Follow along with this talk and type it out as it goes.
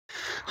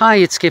Hi,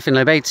 it's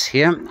Skiffin Bates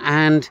here,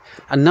 and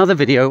another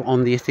video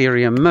on the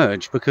Ethereum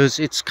merge, because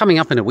it's coming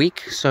up in a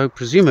week, so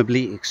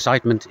presumably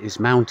excitement is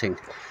mounting.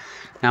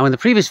 Now, in the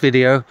previous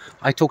video,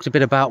 I talked a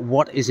bit about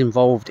what is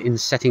involved in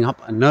setting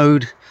up a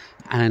node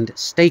and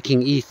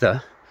staking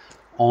Ether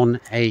on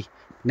a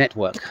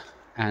network,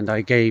 and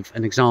I gave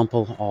an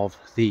example of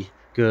the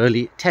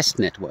early test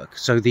network.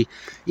 So the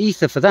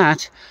Ether for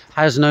that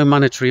has no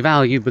monetary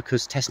value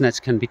because testnets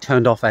can be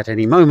turned off at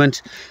any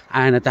moment,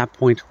 and at that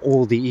point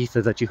all the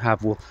Ether that you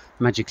have will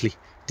magically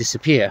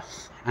disappear.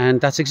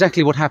 And that's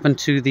exactly what happened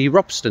to the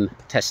Ropsten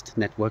test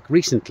network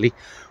recently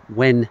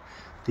when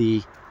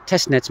the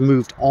testnets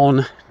moved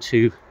on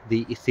to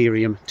the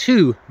Ethereum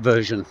 2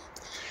 version.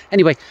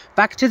 Anyway,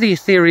 back to the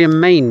Ethereum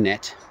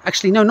mainnet.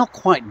 Actually, no, not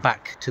quite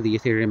back to the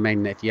Ethereum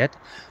mainnet yet.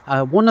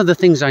 One of the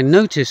things I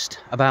noticed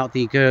about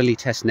the early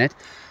testnet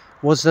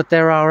was that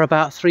there are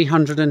about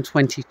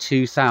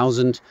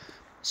 322,000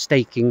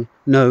 staking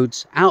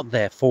nodes out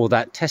there for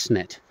that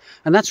testnet.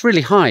 And that's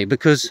really high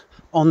because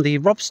on the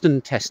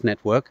Ropsten test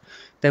network,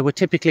 there were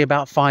typically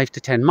about 5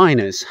 to 10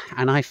 miners.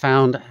 And I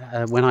found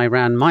when I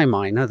ran my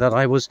miner that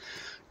I was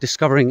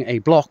discovering a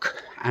block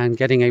and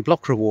getting a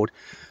block reward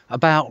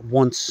about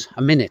once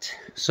a minute.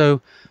 So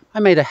I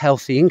made a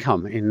healthy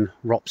income in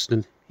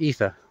Ropsten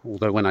Ether,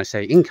 although when I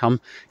say income,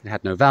 it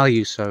had no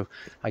value, so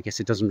I guess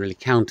it doesn't really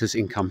count as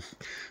income.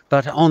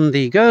 But on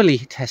the Gurley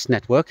test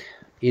network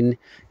in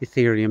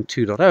Ethereum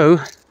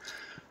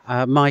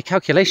 2.0, my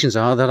calculations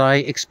are that I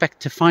expect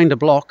to find a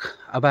block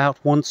about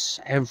once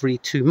every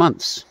 2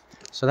 months.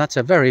 So that's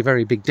a very,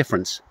 very big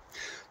difference.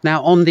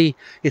 Now, on the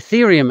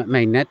Ethereum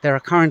mainnet, there are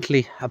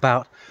currently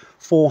about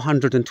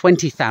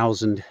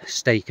 420,000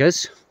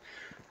 stakers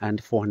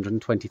and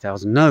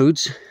 420,000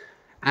 nodes,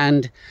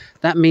 and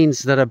that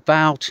means that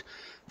about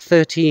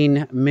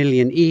 13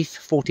 million ETH,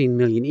 14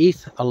 million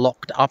ETH are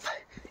locked up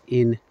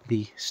in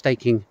the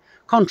staking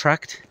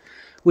contract,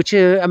 which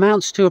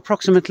amounts to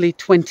approximately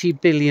 $20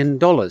 billion.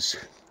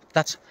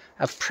 That's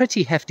a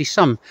pretty hefty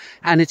sum,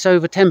 and it's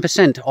over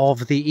 10%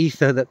 of the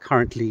Ether that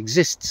currently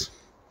exists.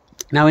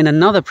 Now, in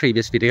another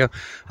previous video,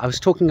 I was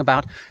talking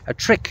about a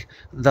trick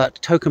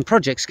that token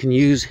projects can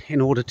use in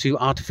order to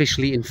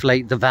artificially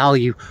inflate the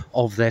value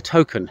of their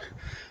token.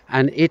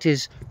 And it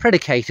is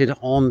predicated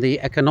on the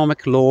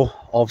economic law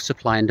of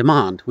supply and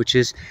demand, which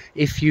is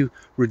if you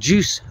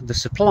reduce the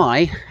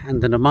supply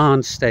and the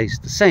demand stays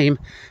the same,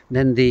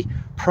 then the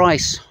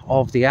price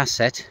of the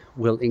asset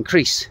will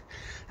increase.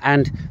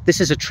 And this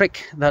is a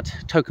trick that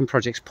token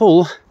projects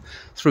pull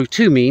through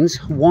two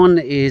means. One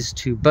is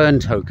to burn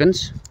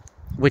tokens,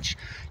 which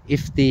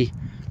if the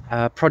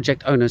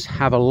project owners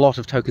have a lot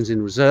of tokens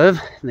in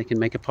reserve, they can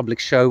make a public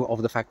show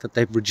of the fact that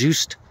they've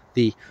reduced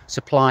the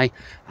supply,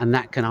 and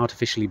that can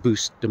artificially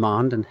boost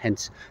demand and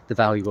hence the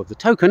value of the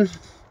token.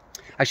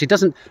 Actually, it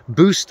doesn't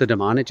boost the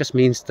demand, it just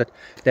means that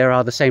there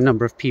are the same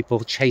number of people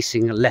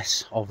chasing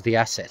less of the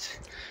asset.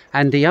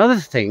 And the other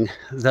thing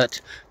that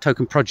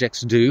token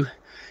projects do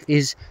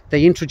is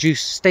they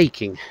introduce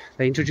staking.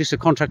 They introduce a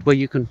contract where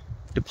you can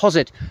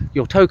deposit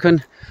your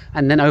token,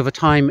 and then over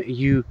time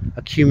you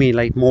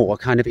accumulate more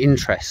kind of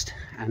interest.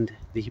 And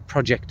the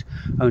project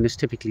owners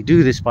typically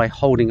do this by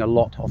holding a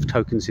lot of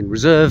tokens in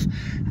reserve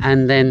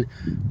and then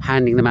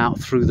handing them out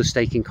through the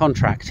staking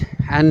contract.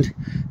 And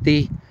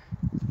the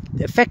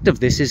effect of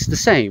this is the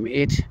same.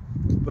 It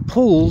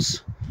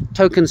pulls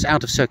tokens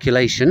out of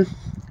circulation,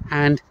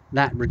 and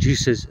that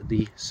reduces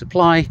the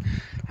supply,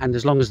 and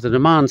as long as the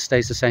demand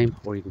stays the same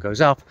or even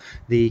goes up,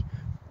 the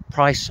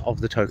price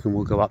of the token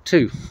will go up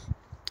too.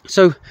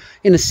 So,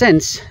 in a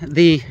sense,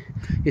 the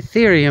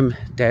Ethereum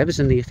devs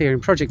and the Ethereum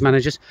project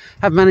managers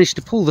have managed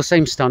to pull the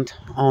same stunt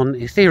on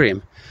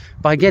Ethereum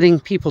by getting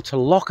people to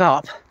lock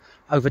up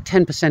over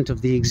 10%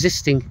 of the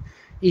existing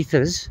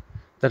Ethers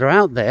that are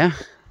out there.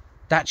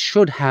 That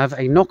should have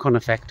a knock-on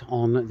effect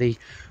on the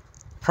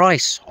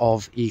price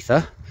of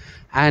Ether,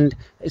 and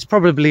it's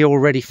probably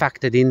already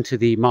factored into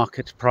the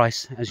market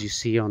price, as you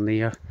see on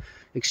the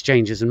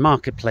exchanges and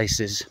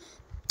marketplaces.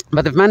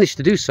 But they've managed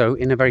to do so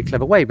in a very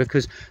clever way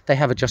because they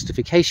have a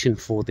justification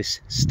for this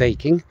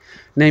staking,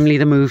 namely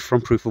the move from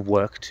proof of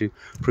work to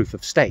proof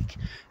of stake.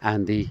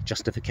 And the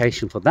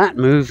justification for that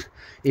move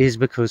is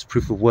because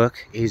proof of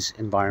work is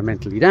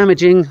environmentally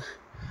damaging.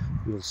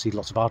 You'll see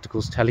lots of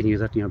articles telling you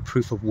that,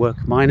 proof of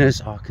work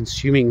miners are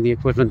consuming the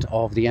equivalent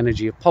of the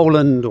energy of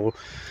Poland or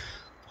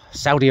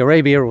Saudi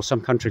Arabia or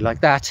some country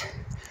like that.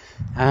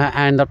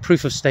 And that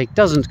proof of stake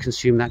doesn't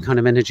consume that kind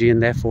of energy,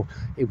 and therefore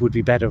it would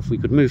be better if we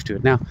could move to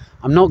it. Now,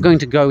 I'm not going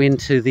to go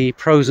into the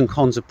pros and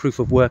cons of proof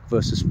of work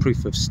versus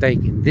proof of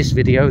stake in this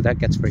video. That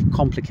gets very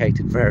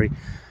complicated very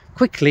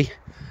quickly,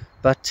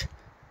 but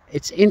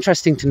it's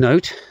interesting to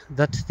note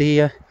that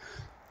the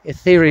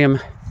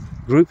Ethereum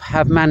group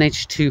have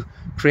managed to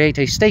create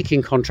a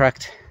staking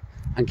contract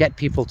and get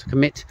people to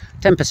commit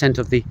 10%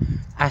 of the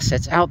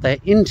assets out there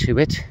into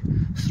it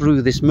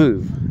through this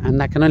move.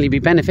 And that can only be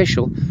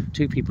beneficial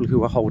to people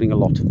who are holding a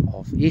lot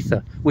of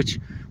Ether, which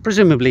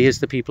presumably is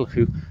the people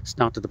who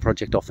started the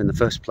project off in the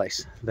first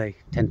place. They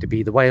tend to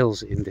be the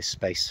whales in this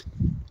space.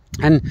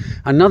 And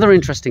another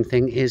interesting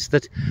thing is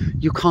that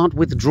you can't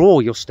withdraw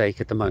your stake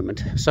at the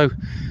moment. So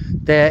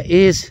there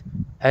is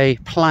a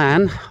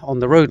plan on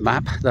the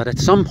roadmap that at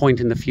some point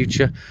in the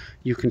future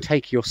you can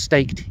take your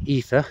staked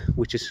ether,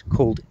 which is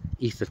called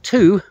Ether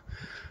 2,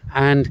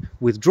 and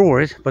withdraw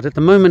it. But at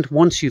the moment,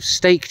 once you've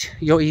staked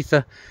your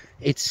ether,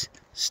 it's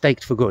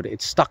staked for good.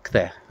 It's stuck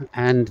there.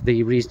 And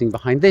the reasoning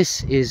behind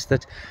this is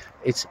that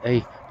it's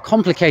a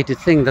complicated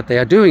thing that they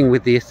are doing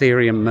with the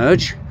Ethereum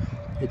merge.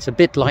 It's a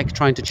bit like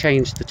trying to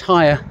change the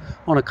tire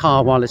on a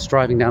car while it's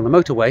driving down the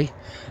motorway.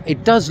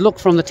 It does look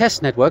from the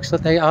test networks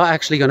that they are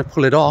actually going to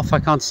pull it off. I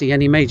can't see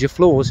any major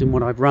flaws in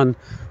what I've run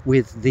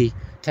with the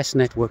test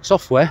network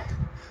software,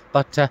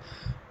 but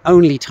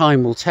only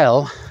time will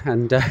tell.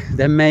 And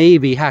there may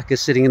be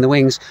hackers sitting in the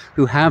wings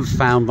who have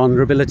found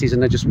vulnerabilities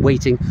and they're just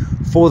waiting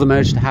for the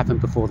merge to happen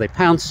before they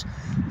pounce.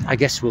 I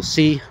guess we'll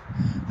see.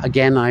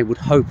 Again, I would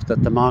hope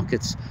that the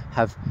markets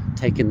have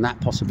taken that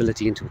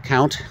possibility into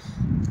account.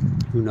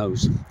 Who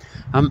knows?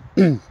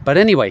 But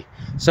anyway,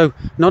 so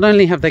not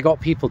only have they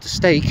got people to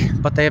stake,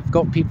 but they have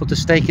got people to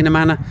stake in a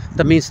manner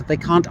that means that they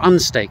can't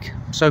unstake.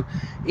 So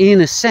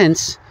in a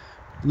sense,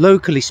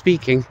 locally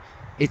speaking,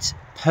 it's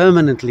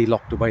permanently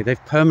locked away.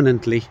 They've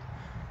permanently,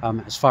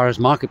 as far as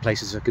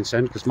marketplaces are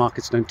concerned, because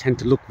markets don't tend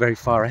to look very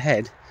far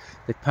ahead,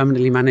 they've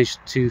permanently managed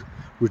to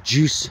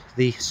reduce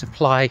the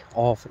supply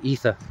of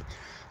ether.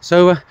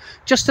 So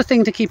just a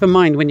thing to keep in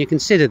mind when you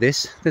consider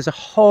this. There's a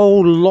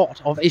whole lot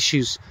of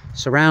issues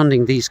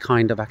surrounding these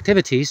kind of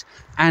activities,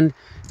 and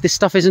this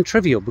stuff isn't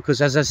trivial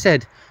because, as I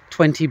said,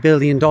 $20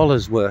 billion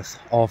worth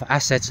of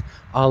assets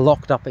are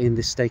locked up in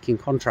this staking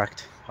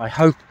contract. I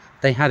hope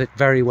they had it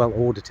very well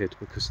audited,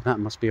 because that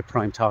must be a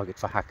prime target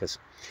for hackers.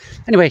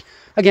 Anyway,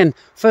 again,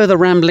 further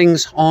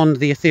ramblings on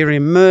the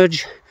Ethereum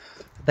merge.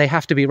 They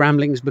have to be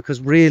ramblings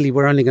because really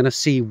we're only going to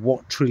see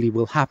what truly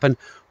will happen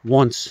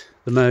once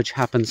the merge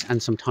happens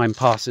and some time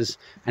passes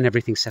and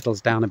everything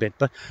settles down a bit.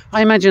 But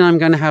I imagine I'm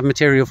going to have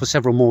material for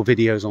several more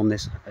videos on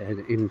this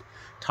in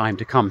time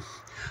to come.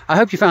 I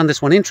hope you found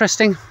this one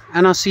interesting,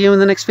 and I'll see you in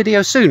the next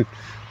video soon.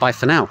 Bye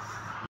for now.